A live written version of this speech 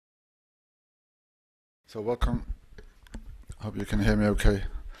So welcome. Hope you can hear me okay.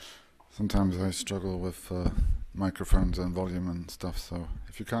 Sometimes I struggle with microphones and volume and stuff, so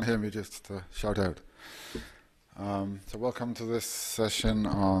if you can't hear me, just shout out. So welcome to this session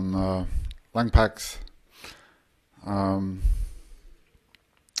on Langpacks.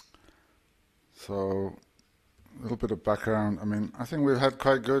 So a little bit of background. I mean, I think we've had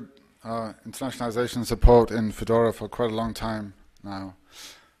quite good internationalization support in Fedora for quite a long time now.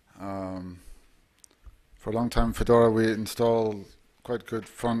 For a long time, Fedora, we installed quite good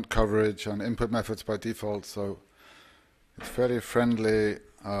front coverage and input methods by default, so it's fairly friendly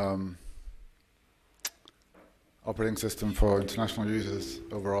operating system for international users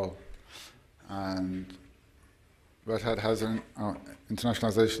overall. And Red Hat has an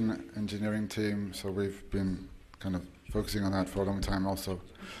internationalization engineering team, so we've been kind of focusing on that for a long time also.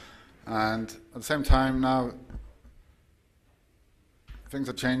 And at the same time now, things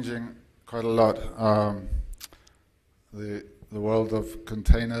are changing quite a lot. The world of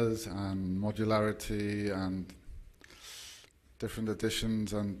containers and modularity and different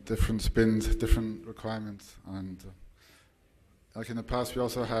editions and different spins, different requirements. And like in the past, we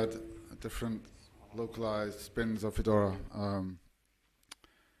also had different localized spins of Fedora.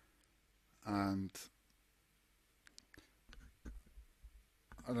 And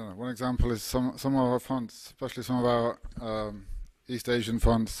I don't know, one example is some of our fonts, especially some of our East Asian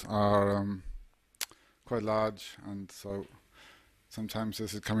fonts are quite large, and so sometimes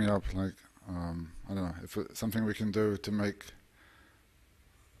this is coming up like, I don't know, if it's something we can do to make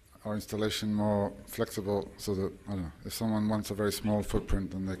our installation more flexible so that, I don't know, if someone wants a very small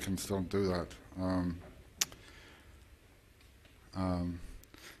footprint, then they can still do that.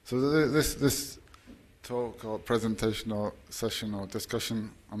 So this talk or presentation or session or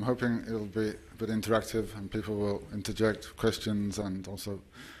discussion, I'm hoping it'll be a bit interactive and people will interject questions. And also,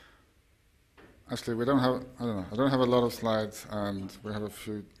 actually we don't have, I don't have a lot of slides and we have a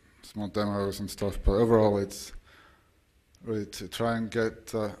few small demos and stuff, but overall it's really to try and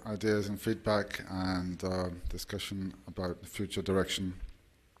get ideas and feedback and discussion about the future direction.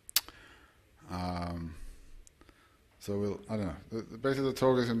 So we'll, I don't know, basically the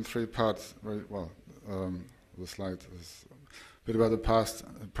talk is in three parts, very well. The slide is a bit about the past,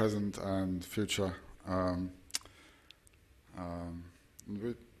 present, and future.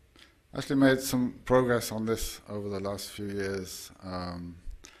 We actually made some progress on this over the last few years,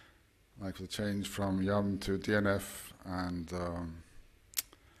 like the change from YUM to DNF and the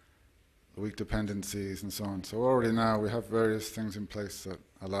weak dependencies and so on. So already now we have various things in place that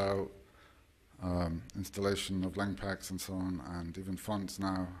allow installation of Langpacks and so on, and even fonts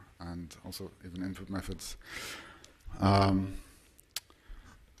now, and also even input methods. And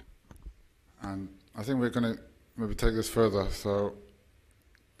I think we're going to maybe take this further. So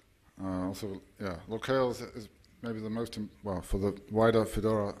also, yeah, locales is maybe the most, well, for the wider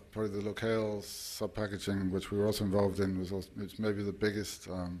Fedora, probably the locales subpackaging, which we were also involved in, was also, it's maybe the biggest,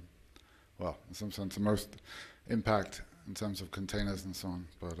 well, in some sense, the most impact in terms of containers and so on.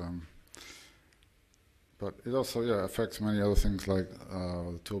 But it also, yeah, affects many other things like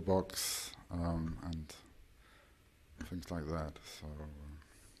the toolbox and things like that.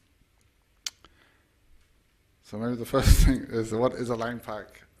 So maybe the first thing is, what is a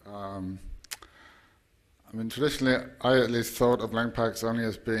Langpack? I mean, traditionally, I at least thought of Langpacks only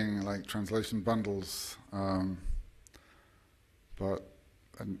as being like translation bundles,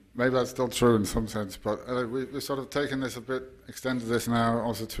 and maybe that's still true in some sense, but we've sort of taken this a bit, extended this now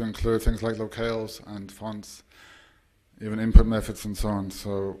also to include things like locales and fonts, even input methods and so on.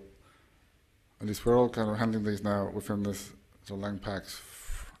 So at least we're all kind of handling these now within this sort of Langpacks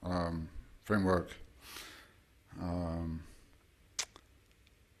framework.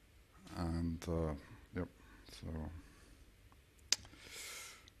 Yep.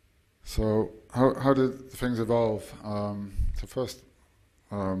 So how did things evolve? So first,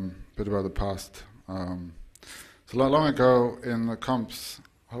 bit about the past. So long ago in the comps,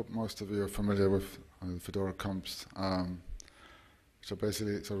 I hope most of you are familiar with the Fedora comps, which are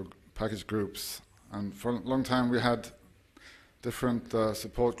basically sort of package groups. And for a long time we had different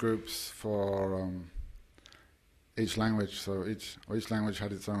support groups for each language. So each language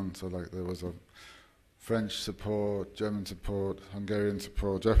had its own. So like there was a French support, German support, Hungarian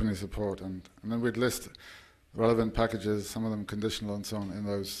support, Japanese support, and then we'd list relevant packages, some of them conditional and so on, in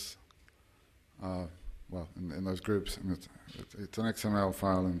those, well, in those groups. And it's an XML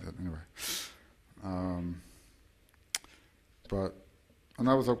file, and anyway. And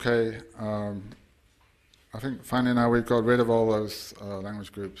that was okay. I think finally now we've got rid of all those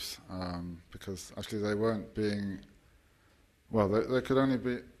language groups because actually they weren't being, well, they could only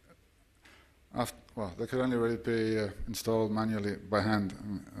be, well, they could only really be installed manually by hand.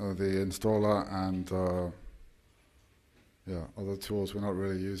 The installer and yeah, other tools, we're not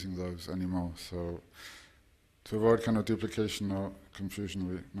really using those anymore. So to avoid kind of duplication or confusion,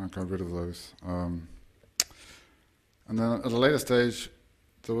 we now got rid of those. And then at a later stage,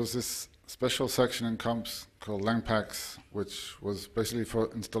 there was this special section in comps called Langpacks, which was basically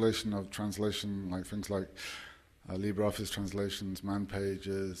for installation of translation, like things like LibreOffice translations, man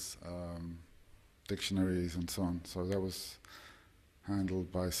pages, dictionaries, and so on. So that was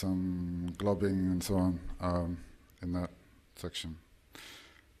handled by some globbing and so on in that section.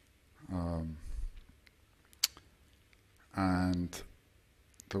 And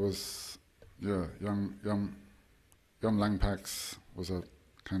there was, yeah, Yum Langpacks was a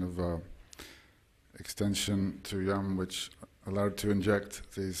kind of extension to Yum, which allowed to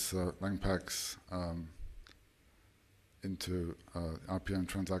inject these Langpacks into RPM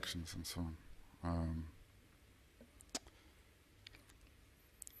transactions and so on.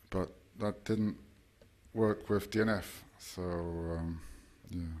 But that didn't work with DNF, so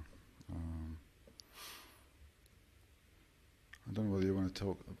yeah. I don't know whether you want to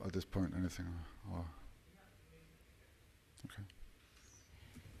talk at this point anything. Or okay.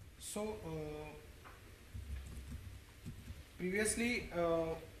 So previously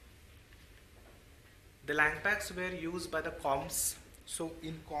the Langpacks were used by the comms. So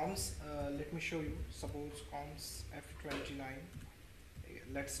in comms, let me show you. Suppose comms F29.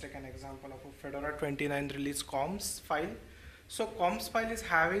 Let's take an example of a Fedora 29 release comms file. So comms file is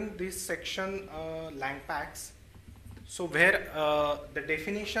having this section Langpacks. So where the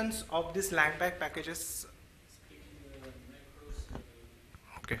definitions of this Langpack packages.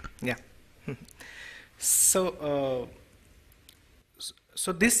 Okay, yeah. So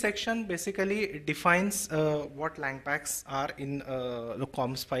so this section basically defines what Langpacks are in the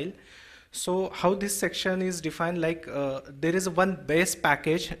comms file. So how this section is defined, like there is one base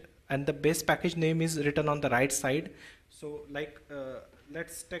package and the base package name is written on the right side. So like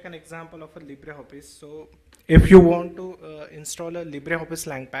let's take an example of a LibreOffice. So if you want to install a LibreOffice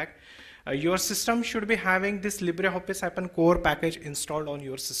Langpack, your system should be having this LibreOffice-core package installed on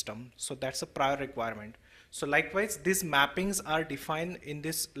your system. So that's a prior requirement. So likewise, these mappings are defined in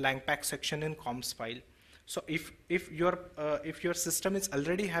this Langpack section in comms file. So if your system is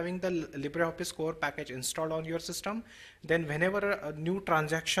already having the LibreOffice core package installed on your system, then whenever a new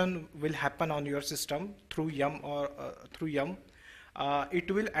transaction will happen on your system through Yum or through Yum, it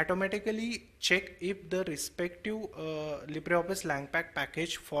will automatically check if the respective LibreOffice Langpack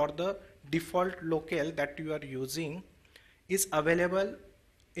package for the default locale that you are using is available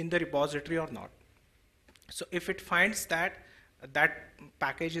in the repository or not. So if it finds that that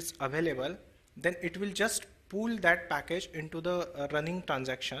package is available, then it will just pull that package into the running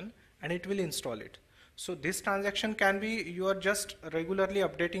transaction and it will install it. So this transaction can be you are just regularly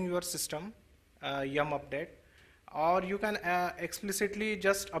updating your system, Yum update, or you can explicitly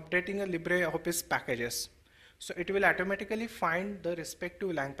just updating a LibreOffice packages. So it will automatically find the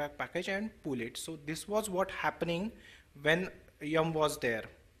respective Langpack package and pull it. So this was what happening when Yum was there.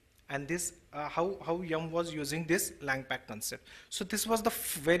 And this how Yum was using this Langpack concept. So this was the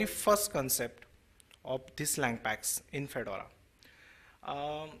very first concept of this Langpacks in Fedora.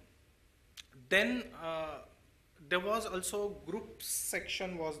 Then there was also groups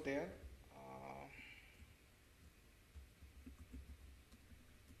section was there.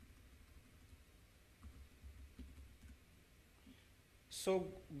 So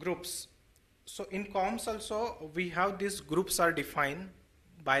groups. So in comms also we have these groups are defined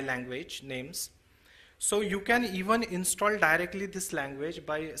by language names. So you can even install directly this language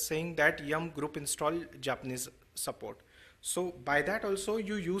by saying that Yum group install Japanese support. So by that also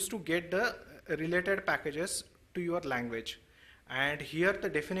you used to get the related packages to your language. And here the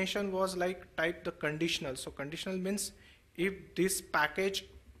definition was like type the conditional. So conditional means if this package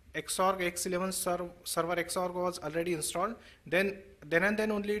xorg x11 server xorg was already installed, then and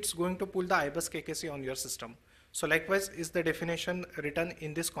then only it's going to pull the ibus kkc on your system. So likewise is the definition written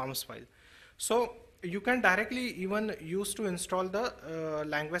in this comms file. So you can directly even use to install the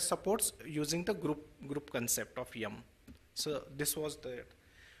language supports using the group concept of Yum. So this was the.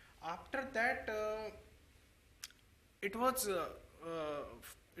 After that, it was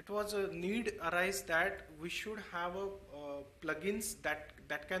a need arise that we should have a plugins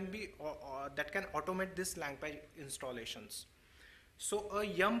that can be that can automate this Langpack installations. So a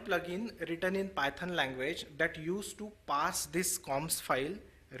Yum plugin written in Python language that used to pass this comms file,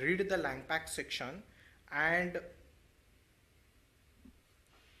 read the Langpack section, and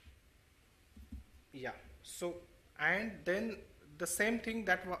yeah, so and then the same thing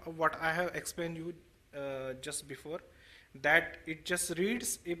that what I have explained you just before, that it just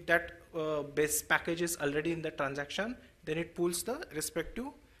reads if that base package is already in the transaction, then it pulls the respective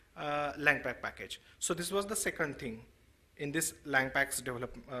Langpack package. So this was the second thing in this Langpacks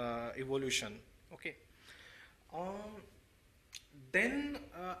evolution. Okay. Then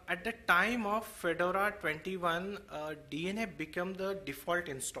at the time of Fedora 21, DNF became the default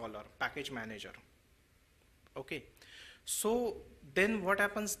installer, package manager. Okay. So then what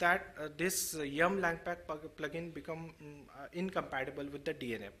happens that this yum Langpack plugin become incompatible with the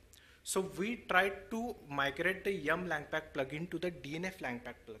DNF. So we tried to migrate the yum Langpack plugin to the DNF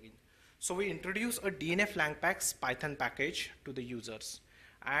Langpack plugin. So we introduced a DNF Langpacks Python package to the users.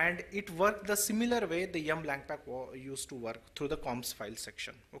 And it worked the similar way the yum Langpack used to work through the comps file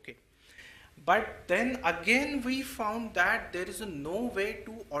section. Okay. But then again we found that there is no way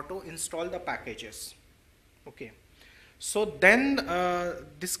to auto install the packages. Okay. So then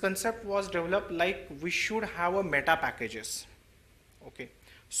this concept was developed, like we should have a meta packages. Okay.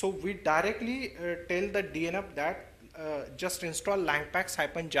 So we directly tell the DNF that just install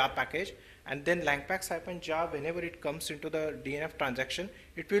langpacks-jar package, and then langpacks-jar, whenever it comes into the DNF transaction,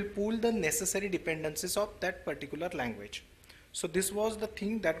 it will pull the necessary dependencies of that particular language. So this was the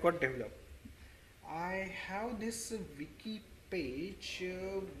thing that got developed. I have this wiki page,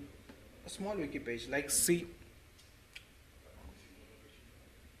 a small wiki page like C.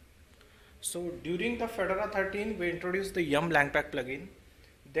 So during the Fedora 13, we introduced the yum Langpack plugin.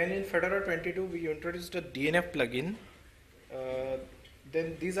 Then in Fedora 22, we introduced a DNF plugin.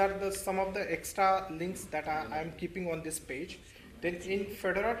 Then these are some of the extra links that I am keeping on this page. Then in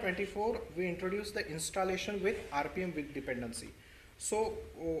Fedora 24, we introduced the installation with RPM with dependency. So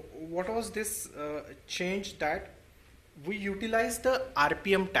what was this change, that we utilized the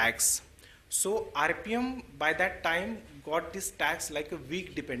RPM tags. So RPM by that time got these tags like a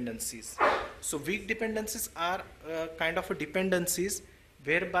weak dependencies. So weak dependencies are kind of a dependencies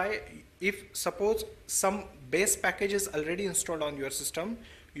whereby if suppose some base package is already installed on your system,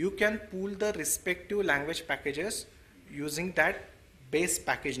 you can pull the respective language packages using that base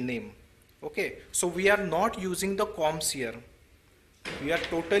package name. Okay, so we are not using the comps here. We are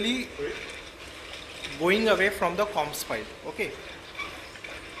totally going away from the comps file. Okay,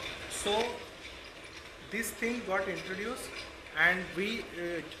 so this thing got introduced, and we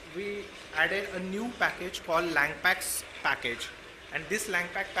added a new package called Langpacks package. And this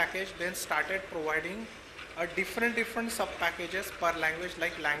Langpack package then started providing a different sub packages per language,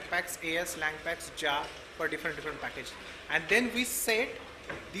 like Langpacks AS, Langpacks jar for different packages. And then we set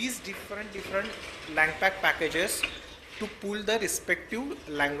these different Langpack packages to pull the respective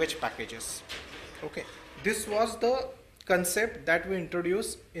language packages. Okay, this was the concept that we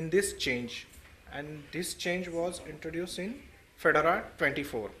introduced in this change, and this change was introduced in Fedora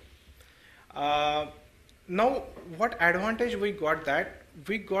 24. Now, what advantage we got, that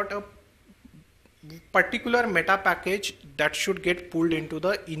we got a particular meta package that should get pulled into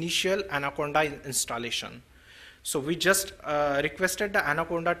the initial Anaconda installation. So we just requested the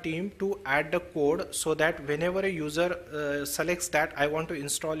Anaconda team to add the code so that whenever a user selects that I want to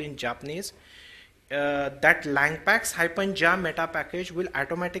install in Japanese, that Langpacks-jar meta package will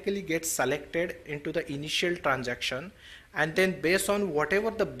automatically get selected into the initial transaction, and then based on whatever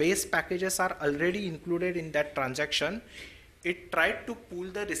the base packages are already included in that transaction, it tried to pull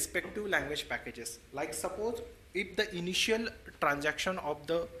the respective language packages. Like suppose if the initial transaction of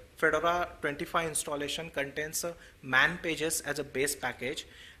the Fedora 25 installation contains man pages as a base package,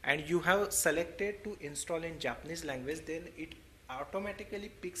 and you have selected to install in Japanese language, then it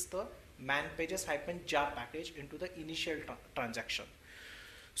automatically picks the man pages-jar package into the initial transaction.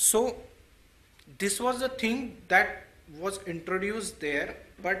 So this was the thing that was introduced there,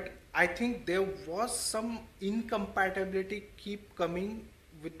 but I think there was some incompatibility keep coming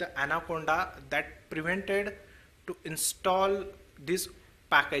with the Anaconda that prevented to install these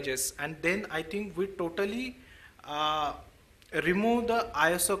packages, and then I think we totally remove the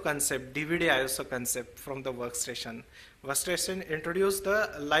ISO concept, DVD ISO concept from the workstation. Workstation introduced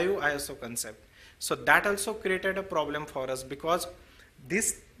the live ISO concept. So that also created a problem for us, because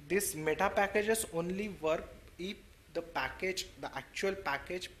this meta packages only work if the actual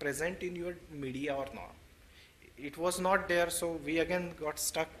package present in your media or not. It was not there, so we again got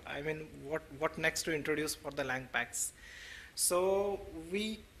stuck. I mean, what next to introduce for the Langpacks? So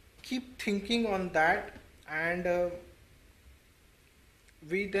we keep thinking on that, and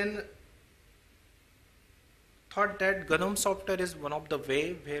we then thought that GNOME software is one of the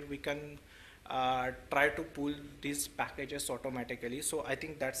way where we can try to pull these packages automatically. So I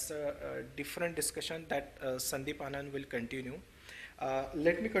think that's a different discussion that Sundeep Anand will continue.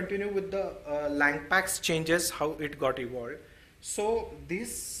 Let me continue with the Langpacks changes, how it got evolved. So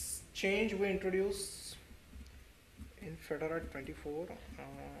this change we introduced in Fedora 24.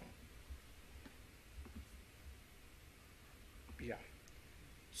 Yeah.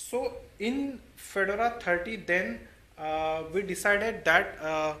 So in Fedora 30, then we decided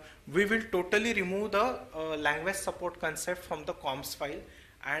that we will totally remove the language support concept from the comps file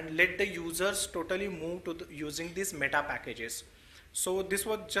and let the users totally move to using these meta packages. So this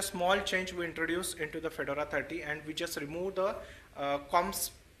was just small change we introduced into the Fedora 30, and we just remove the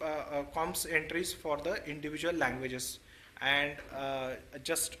comps entries for the individual languages, and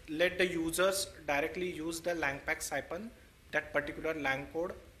just let the users directly use the Langpacks hyphen that particular lang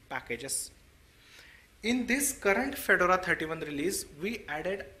code packages. In this current Fedora 31 release, we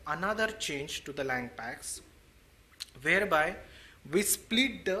added another change to the Langpacks, whereby we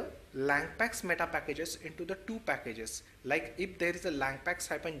split the Langpacks meta packages into the two packages. Like if there is a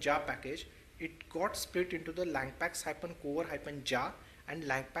Langpacks-ja package, it got split into the Langpacks-core-ja and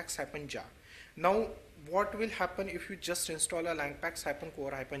Langpacks-ja. Now, what will happen if you just install a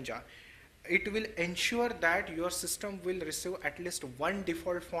Langpacks-core-ja? It will ensure that your system will receive at least one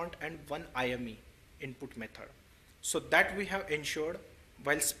default font and one IME input method. So that we have ensured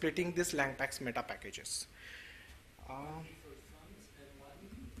while splitting these Langpacks meta packages.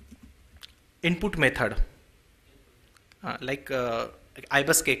 Input method, like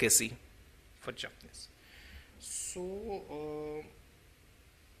IBUS KKC for Japanese. So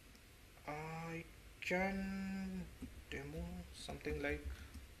I can demo something like,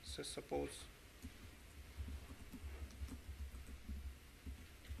 so suppose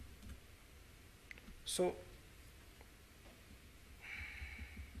so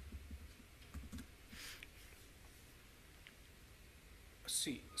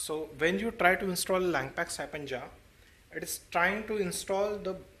see, so when you try to install Langpacks-ja, it is trying to install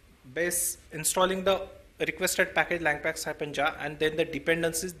the installing the requested package Langpacks-ja, and then the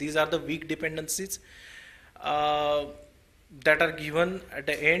dependencies, these are the weak dependencies that are given at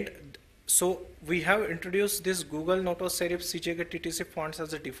the end. So we have introduced this Google Noto Serif CJK TTC fonts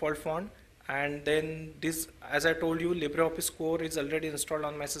as a default font, and then this, as I told you, LibreOffice Core is already installed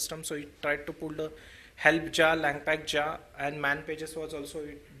on my system, so it tried to pull the help-ja, Langpack-ja, and man pages was also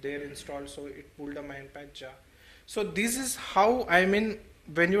there installed, so it pulled the manpack-ja. So this is how, I mean,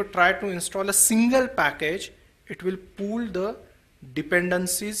 when you try to install a single package, it will pull the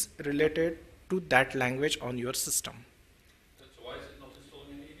dependencies related to that language on your system. So why is it not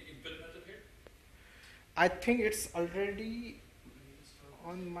installing any input method here? I think it's already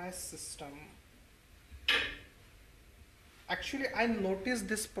on my system. Actually, I noticed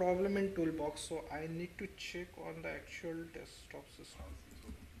this problem in Toolbox, so I need to check on the actual desktop system.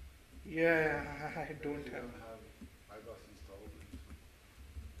 Yeah, I don't have IBUS installed.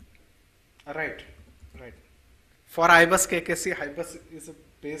 Right, right. For IBUS KKC, IBUS is a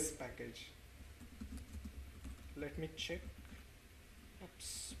base package. Let me check.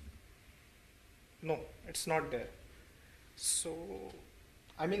 Oops. No, it's not there. So,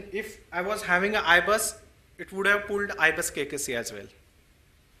 I mean, if I was having an IBUS, it would have pulled IBUS KKC as well.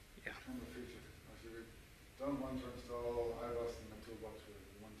 Yeah. Kind of feature. Actually, we don't want to install IBUS in the toolbox.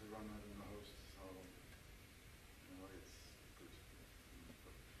 We want to run it in the host. So, you know, it's good.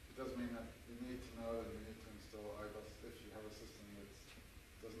 But it does mean that you need to know that you need to install IBUS if you have a system that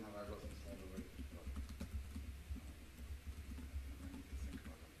doesn't have IBUS installed already. But, I need to think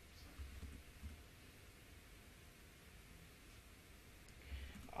about that.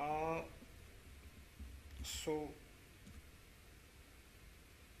 So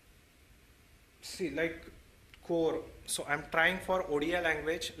see, like core, so I'm trying for ODI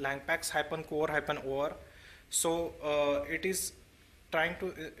language, Langpacks-core-or. So it is trying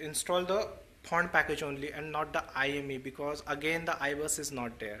to install the font package only and not the IME, because again the IBUS is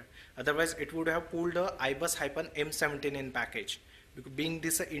not there. Otherwise it would have pulled the IBUS-M17 in package. Because being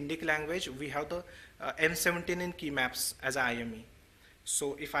this an Indic language, we have the M17 in key maps as IME.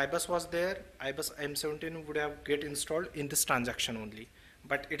 So if IBUS was there, IBUS M17 would have get installed in this transaction only.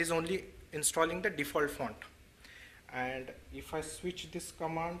 But it is only installing the default font. And if I switch this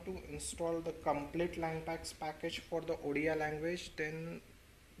command to install the complete Langpacks package for the ODI language, then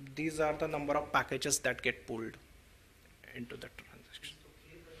these are the number of packages that get pulled into the transaction.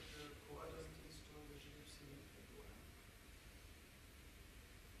 Okay, but the core doesn't install the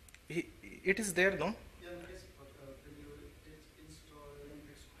glyphs in It is there, no? Yeah, yes, but when you did install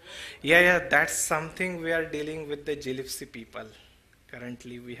Langpacks core. Yeah, that's something we are dealing with the glyphs people.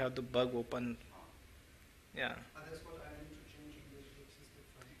 Currently, we have the bug open. Yeah. That's what I need to change in the glyphs system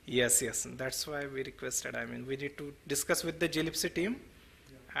file. Yes, yes, that's why we requested. I mean, we need to discuss with the glibc team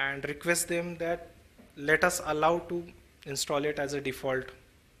and request them that let us allow to install it as a default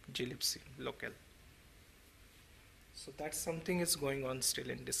glibc local. So that's something is going on still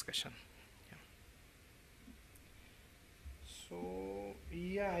in discussion. Yeah. So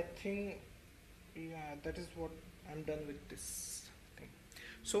yeah, I think yeah, that is what I'm done with this thing.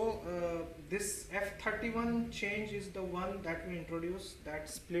 So this F31 change is the one that we introduced that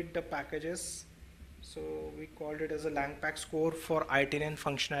split the packages. So we called it as a Langpacks core for itinerant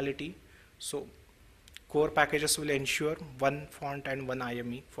functionality. So core packages will ensure one font and one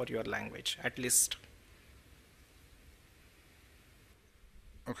IME for your language at least.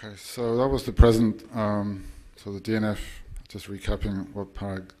 Okay, so that was the present. So the DNF, just recapping what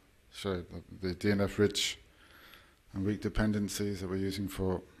Parag showed, the DNF rich and weak dependencies that we're using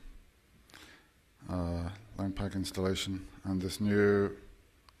for Langpack installation, and this new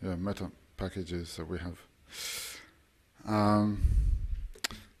meta packages that we have.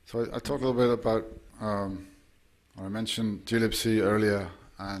 So I talked a little bit about, I mentioned glibc earlier,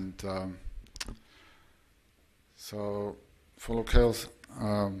 and so for locales,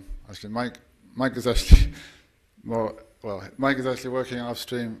 actually Mike is actually Mike is actually working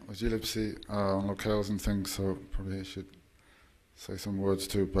upstream with glibc on locales and things, so probably he should say some words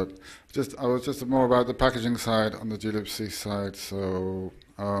too. But I was just more about the packaging side on the glibc side. So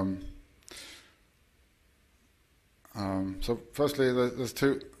so firstly, there's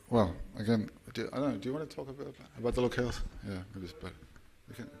two. Well, again, I don't know. Do you want to talk a bit about the locales? Yeah, maybe it's better.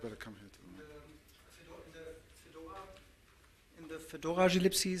 We can better come here to the mic. In the Fedora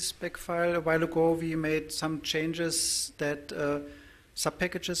glibc spec file a while ago, we made some changes that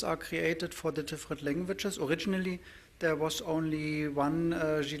subpackages are created for the different languages. Originally, there was only one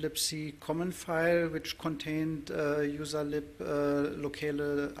glibc common file which contained userlib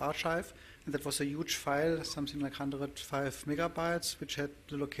locale archive, and that was a huge file, something like 105 megabytes, which had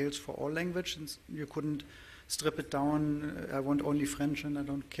the locales for all languages. You couldn't strip it down. I want only French and I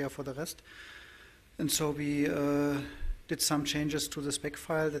don't care for the rest. And so we did some changes to the spec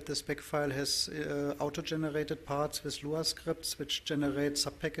file, that the spec file has auto-generated parts with Lua scripts which generate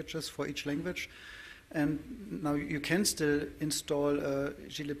subpackages for each language. And now you can still install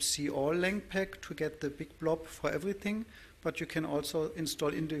glibc all Langpack to get the big blob for everything, but you can also install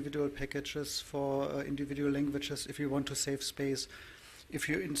individual packages for individual languages if you want to save space. If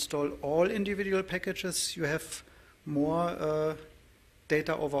you install all individual packages, you have more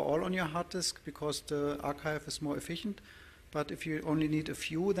data overall on your hard disk because the archive is more efficient. But if you only need a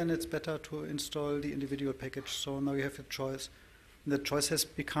few, then it's better to install the individual package. So now you have a choice. The choice has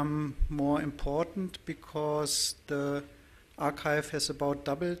become more important because the archive has about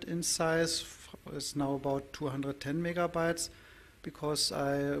doubled in size. It's now about 210 megabytes because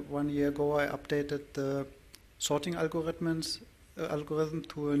 1 year ago I updated the sorting algorithm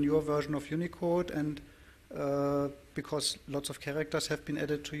to a newer version of Unicode, and because lots of characters have been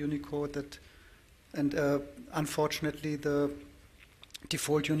added to Unicode, and unfortunately the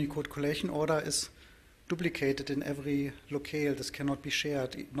default Unicode collation order is duplicated in every locale. This cannot be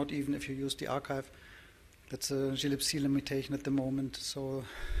shared, not even if you use the archive. That's a glibc limitation at the moment. So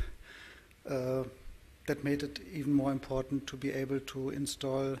that made it even more important to be able to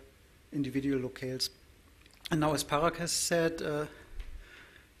install individual locales. And now, as Parag has said,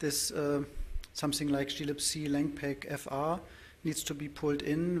 this something like glibc Langpack FR needs to be pulled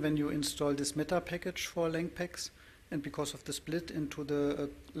in when you install this meta package for Langpacks. And because of the split into the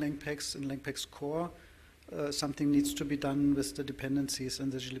Langpacks and Langpacks core, something needs to be done with the dependencies in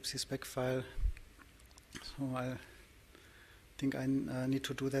the glibc spec file. So I think I need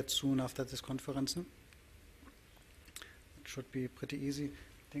to do that soon after this conference. It should be pretty easy.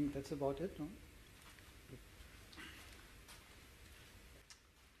 I think that's about it. No?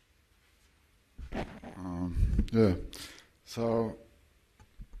 Yeah. So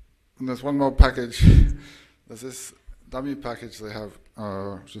there's one more package. There's this dummy package they have,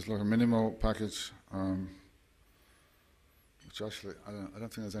 which is like a minimal package. Which actually, I don't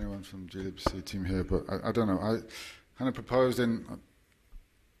think there's anyone from glibc team here, but I don't know. I kind of proposed in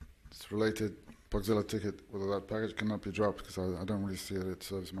this related Bugzilla ticket whether that package cannot be dropped because I don't really see that it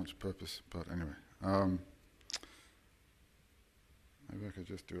serves much purpose. But anyway, maybe I could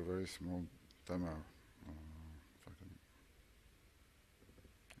just do a very small demo. If I can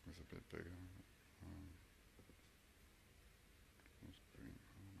make this a bit bigger.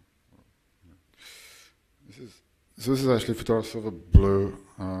 This is actually Fedora Silverblue,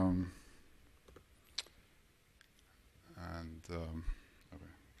 and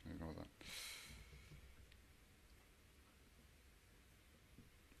okay, can ignore that.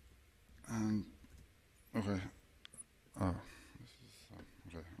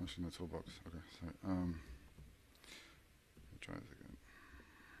 actually in the toolbox. Okay, so try this again.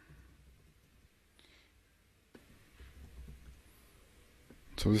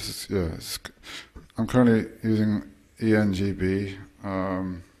 So this is, I'm currently using ENGB.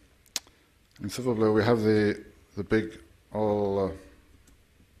 In Silverblue we have the big also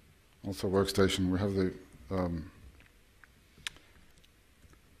workstation. We have the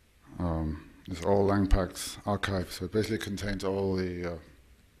this all Langpacks archive. So it basically contains all the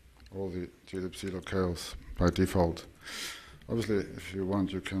glibc locales by default. Obviously, if you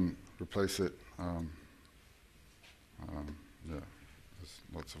want, you can replace it. There's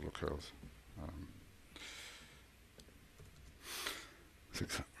lots of locales.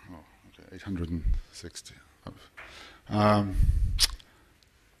 860.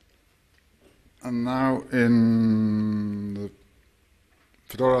 And now in the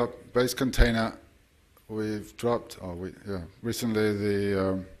Fedora base container, we've dropped. Recently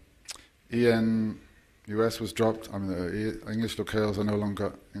the EN US was dropped. I mean, the English locales are no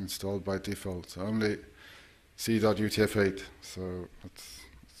longer installed by default, so only C.UTF-8. So I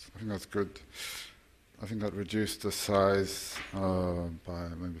think that's good. I think that reduced the size by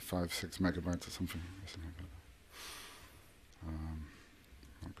maybe 5-6 megabytes or something. I'm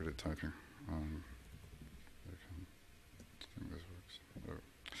good at typing. I think this works.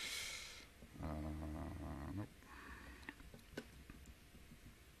 No. Nope.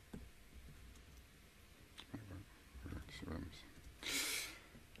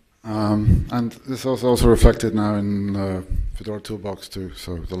 And this is also reflected now in Fedora Toolbox too.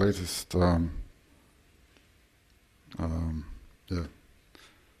 So the latest,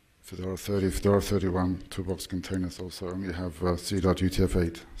 Fedora 30, Fedora 31 Toolbox containers also only have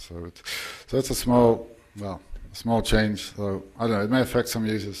C.UTF-8. So it's a small change. So I don't know. It may affect some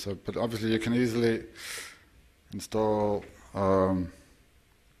users. So, but obviously you can easily install locales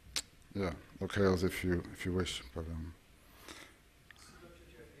if you wish. But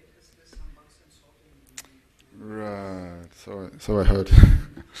right. So I heard.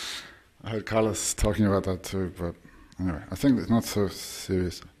 I heard Carlos talking about that too. But anyway, I think it's not so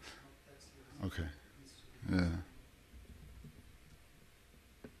serious. Okay. Yeah.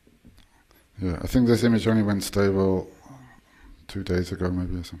 I think this image only went stable 2 days ago,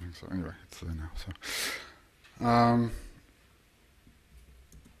 maybe, or something. So anyway, it's there now.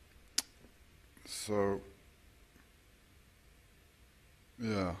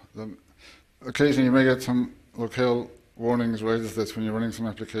 Then occasionally you may get some locale warnings related to this when you're running some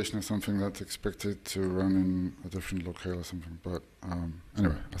application or something that's expected to run in a different locale or something. But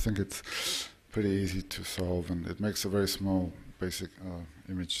anyway, I think it's pretty easy to solve, and it makes a very small basic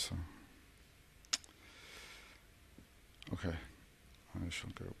image. So okay, I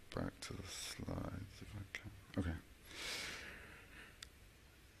shall go back to the slides if I can. Okay.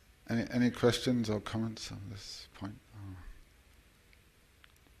 Any questions or comments on this point?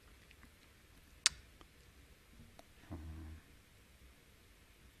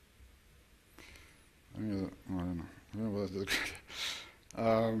 I don't know. I don't know what to do.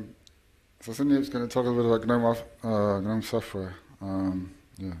 So Sundeep's going to talk a little bit about GNOME software. Actually,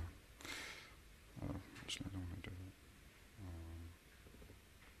 I don't want to do that.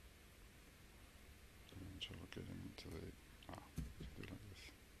 I'm trouble getting into the. Do like this.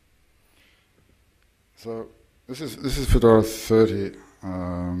 So this is Fedora 30.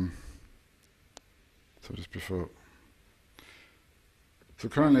 So just before. So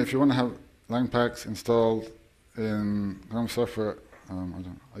currently, if you want to have Langpacks installed in GNOME software, I don't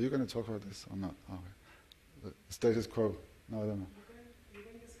know. Are you going to talk about this or not? Oh, okay. The status quo? No, I don't know.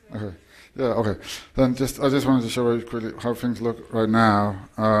 Okay. Yeah. Okay. Then I just wanted to show very quickly how things look right now.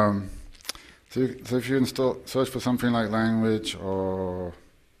 So if you search for something like language or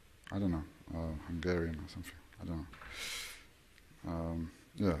I don't know, Hungarian or something. I don't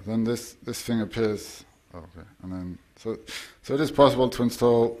know. Then this thing appears. Oh, okay. And then so it is possible to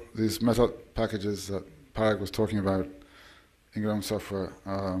install these method packages that Parag was talking about in GNOME software.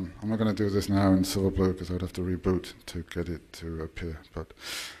 I'm not going to do this now in Silverblue because I'd have to reboot to get it to appear. But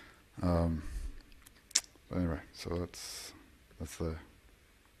anyway, so that's there.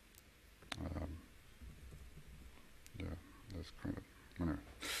 That's kind of anyway.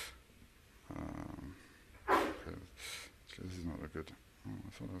 Okay, this is not a good. I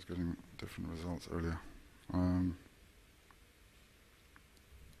thought I was getting different results earlier. All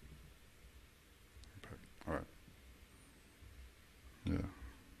right. Yeah.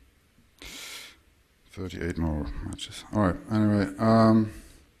 38 more matches. All right. Anyway,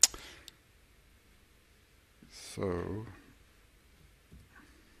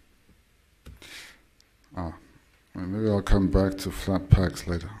 maybe I'll come back to flatpaks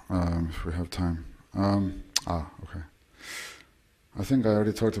later if we have time. Okay. I think I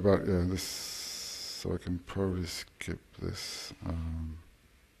already talked about this, so I can probably skip this.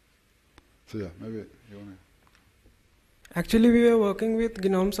 So yeah, maybe you want to. Actually, we are working with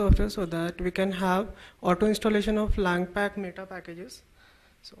GNOME software so that we can have auto installation of Langpack meta packages.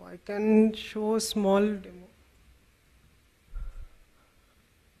 So I can show a small demo.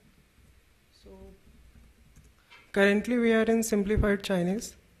 So currently we are in simplified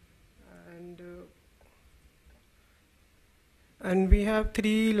Chinese, and we have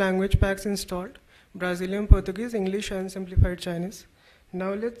 3 language packs installed: Brazilian, Portuguese, English, and simplified Chinese.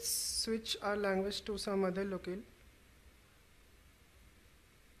 Now let's switch our language to some other locale.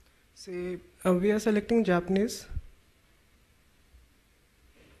 Say we are selecting Japanese.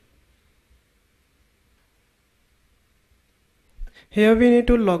 Here we need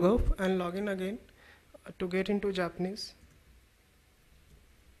to log off and log in again to get into Japanese.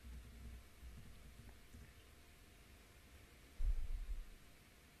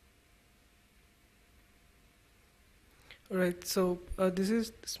 Right, so this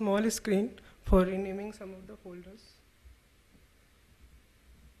is small screen for renaming some of the folders.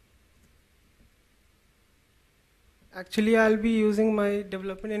 Actually, I'll be using my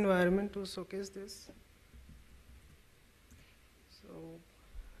development environment to showcase this.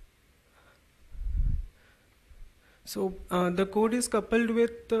 So the code is coupled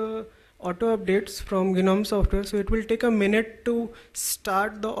with auto updates from GNOME software. So it will take a minute to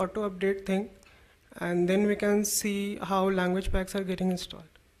start the auto update thing, and then we can see how language packs are getting installed.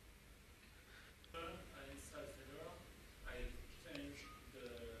 I installed Fedora. I changed the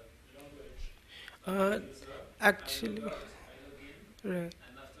language. Actually, I log in, right.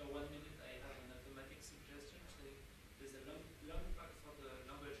 and after 1 minute, I have an automatic suggestion saying there's a long pack for the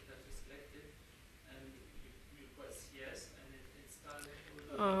language that you selected, and you press yes, and it installs.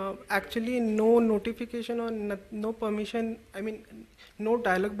 Actually, no notification or no permission. I mean, no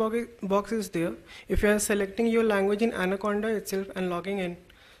dialog box is there if you are selecting your language in Anaconda itself and logging in.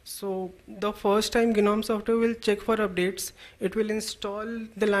 So the first time GNOME software will check for updates, it will install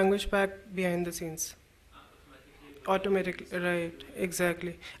the language pack behind the scenes. Automatically, right,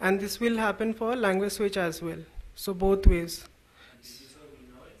 exactly. And this will happen for language switch as well. So both ways. And the user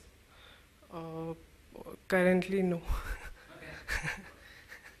will know it? Currently, no. Okay.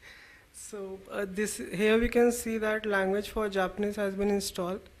 So here we can see that language for Japanese has been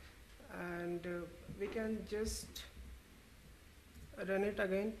installed, and we can just run it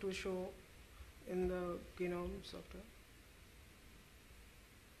again to show in the GNOME software.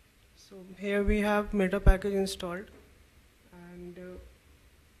 So here we have meta package installed, and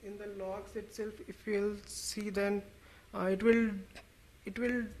in the logs itself, if you'll see, then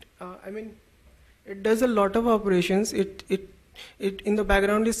it does a lot of operations. It in the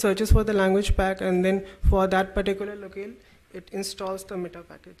background it searches for the language pack, and then for that particular locale it installs the meta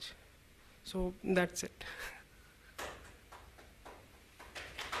package. So that's it.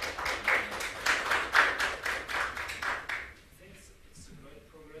 It's a great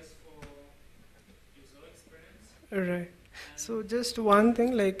progress for user experience. Right. So just one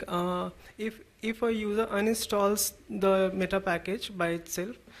thing, like if a user uninstalls the meta package by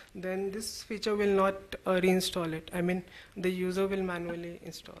itself, then this feature will not reinstall it. I mean, the user will manually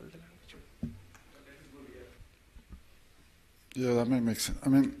install the language. Yeah, that makes sense. I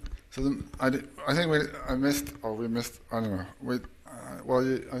mean, so then I think we missed, I don't know.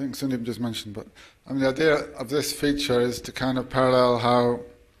 I think Sundeep just mentioned, but I mean, the idea of this feature is to kind of parallel how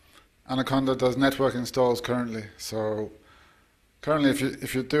Anaconda does network installs currently. So currently,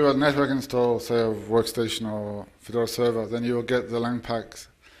 if you do a network install, say of Workstation or Fedora Server, then you will get the Langpacks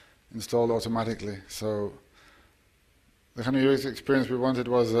installed automatically. So the kind of user experience we wanted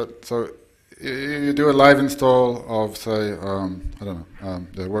was that, so you do a live install of, say,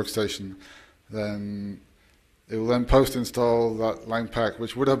 the Workstation, then it will then post-install that Langpack,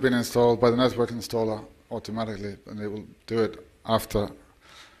 which would have been installed by the network installer automatically, and it will do it after.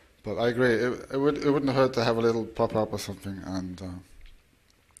 But I agree, it wouldn't hurt to have a little pop-up or something. And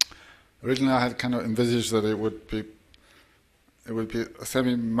originally I had kind of envisaged that it would be a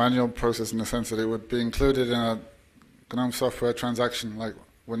semi-manual process in the sense that it would be included in a GNOME software transaction, like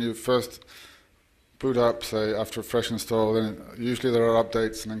when you first boot up, say, after a fresh install, then usually there are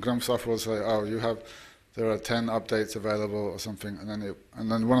updates, and then GNOME software will say, oh, there are 10 updates available or something, and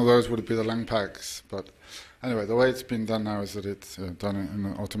then one of those would be the Langpacks. But anyway, the way it's been done now is that it's done in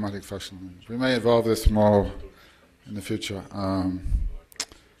an automatic fashion. We may evolve this more in the future. And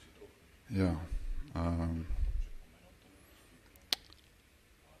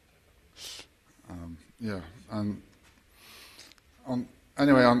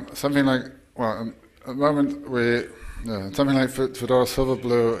anyway, on something like, well, at the moment something like Fedora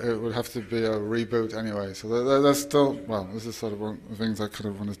Silverblue, it would have to be a reboot anyway. So there's still, well, this is sort of one of the things I kind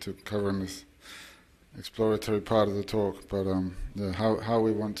of wanted to cover in this exploratory part of the talk. But how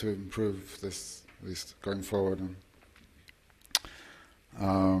we want to improve this, at least going forward. And,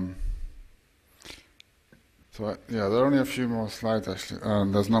 so there are only a few more slides actually.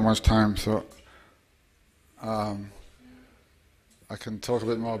 There's not much time, so I can talk a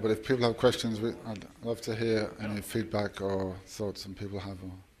bit more. But if people have questions, I'd love to hear any feedback or thoughts some people have. The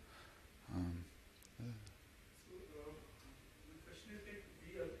question is that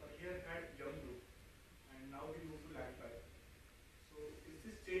we earlier had young group, and now we move to Langpacks. So is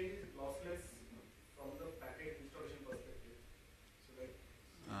this change lossless from the package installation perspective? So like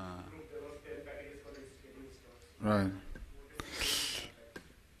group, there was 10 packages for this schedule stuff. Right.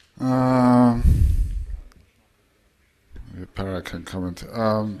 Parag can comment.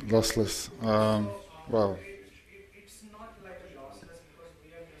 Lossless. Well. It's not like a lossless because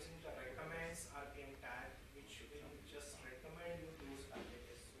we are using the recommends RPM tag, which will just recommend you those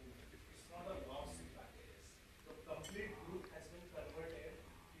packages. So it's not a loss in packages. The complete group has been converted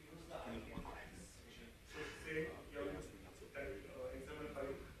to use the RPM tags. So say that XML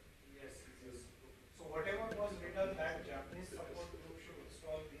file. Yes. So whatever was written that Japanese support group should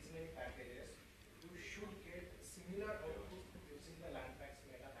install these many packages, you should get similar output using the Langpacks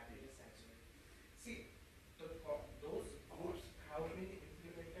meta packages as well. See, those groups have been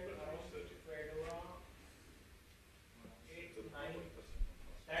implemented around Fedora 8 to 9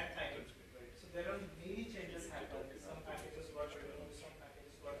 that time. So there are many changes happened. Some packages got removed, some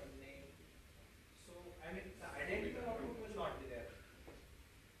packages got unnamed. So I mean the identical output will not be there.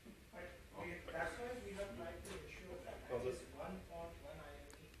 But that's why we have tried to ensure that at least one font, one INE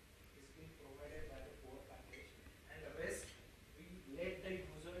is being provided by the core package, and the rest we let the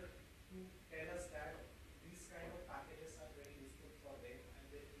user to tell us that these kind of packages are very useful for them, and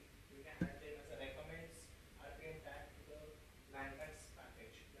then we can add them as a recommends RPM tag to the Langpacks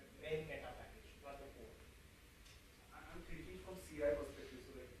package, the main meta package, not the core. I'm thinking from CI perspective.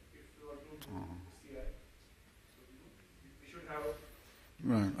 So like if you want to do CI, so we should have a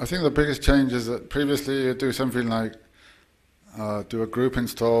Right. I think the biggest change is that previously you do something like do a group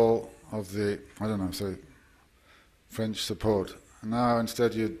install of the, I don't know, say French support. And now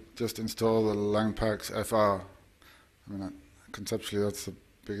instead you just install the Langpacks FR. I mean, conceptually that's the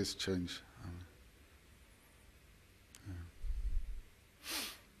biggest change.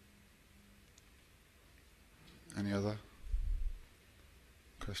 Any other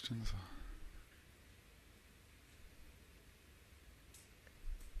questions?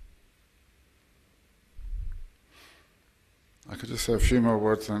 I could just say a few more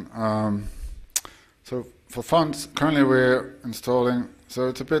words then. So for fonts, currently we're installing, so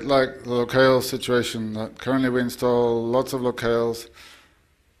it's a bit like the locale situation, that currently we install lots of locales,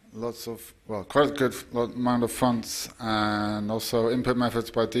 lots of, well, quite a good amount of fonts, and also input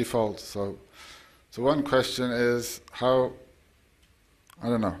methods by default. So one question is how, I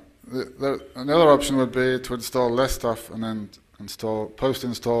don't know, another option would be to install less stuff and then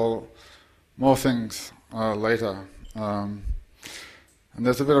post-install more things later. And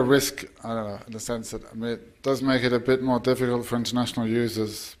there's a bit of risk, I don't know, in the sense that, I mean, it does make it a bit more difficult for international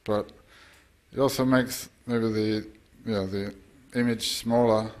users, but it also makes maybe the image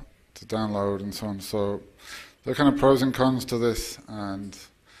smaller to download and so on. So there are kind of pros and cons to this, and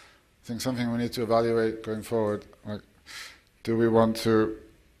I think something we need to evaluate going forward. Like, do we want to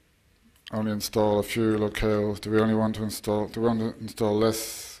only install a few locales? Do we want to install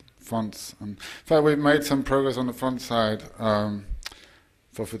less fonts? And in fact, we've made some progress on the font side.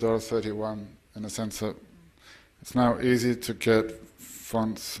 For Fedora 31, in the sense that it's now easy to get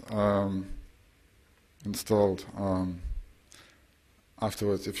fonts installed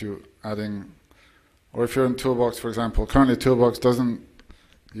afterwards if you're adding, or if you're in Toolbox, for example. Currently Toolbox doesn't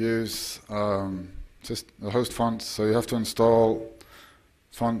use just the host fonts, so you have to install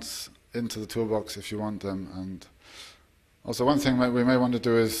fonts into the Toolbox if you want them. And also one thing that we may want to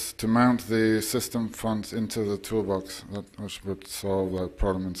do is to mount the system fonts into the Toolbox, which would solve that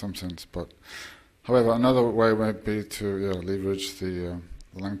problem in some sense. But however, another way might be to leverage the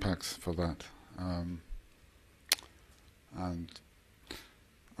Langpacks for that. And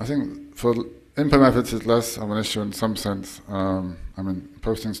I think for input methods it's less of an issue in some sense. I mean,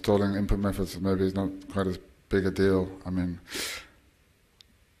 post-installing input methods maybe is not quite as big a deal. I mean,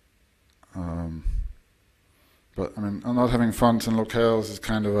 but I mean, not having fonts and locales is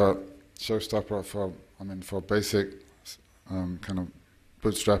kind of a showstopper for basic kind of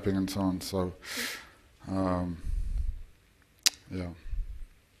bootstrapping and so on. So Yeah.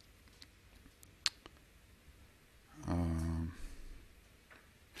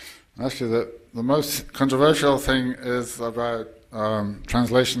 Actually, the most controversial thing is about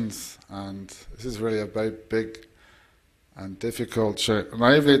translations, and this is really a very big and difficult shape.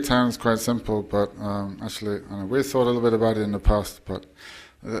 Naively, it sounds quite simple, but actually, we thought a little bit about it in the past. But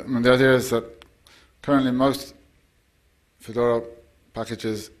the idea is that currently most Fedora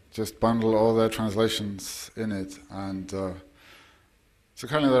packages just bundle all their translations in it, and so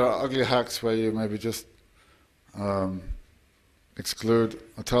currently there are ugly hacks where you maybe just exclude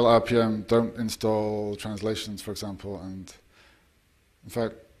or tell RPM don't install translations, for example, and in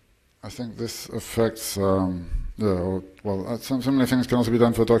fact I think this affects some many things can also be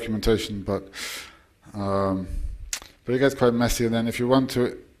done for documentation, but it gets quite messy, and then if you want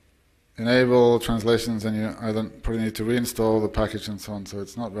to enable translations then you either probably need to reinstall the package and so on, so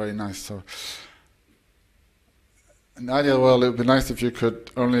it's not very nice. So in the ideal world it would be nice if you could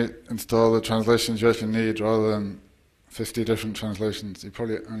only install the translations you actually need rather than 50 different translations. You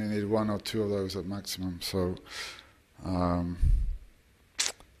probably only need 1 or 2 of those at maximum. So,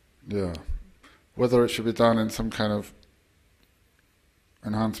 yeah, whether it should be done in some kind of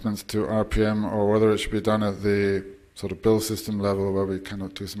enhancements to RPM, or whether it should be done at the sort of build system level, where we kind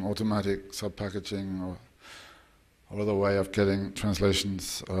of do some automatic sub-packaging or other way of getting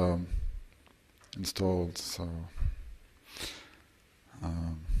translations installed. So,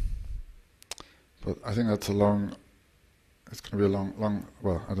 but I think that's a long. It's going to be a long.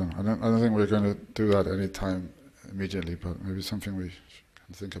 Well, I don't think we're going to do that any time immediately, but maybe something we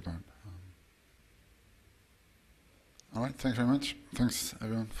can think about. All right. Thanks very much. Thanks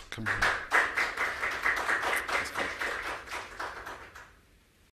everyone for coming.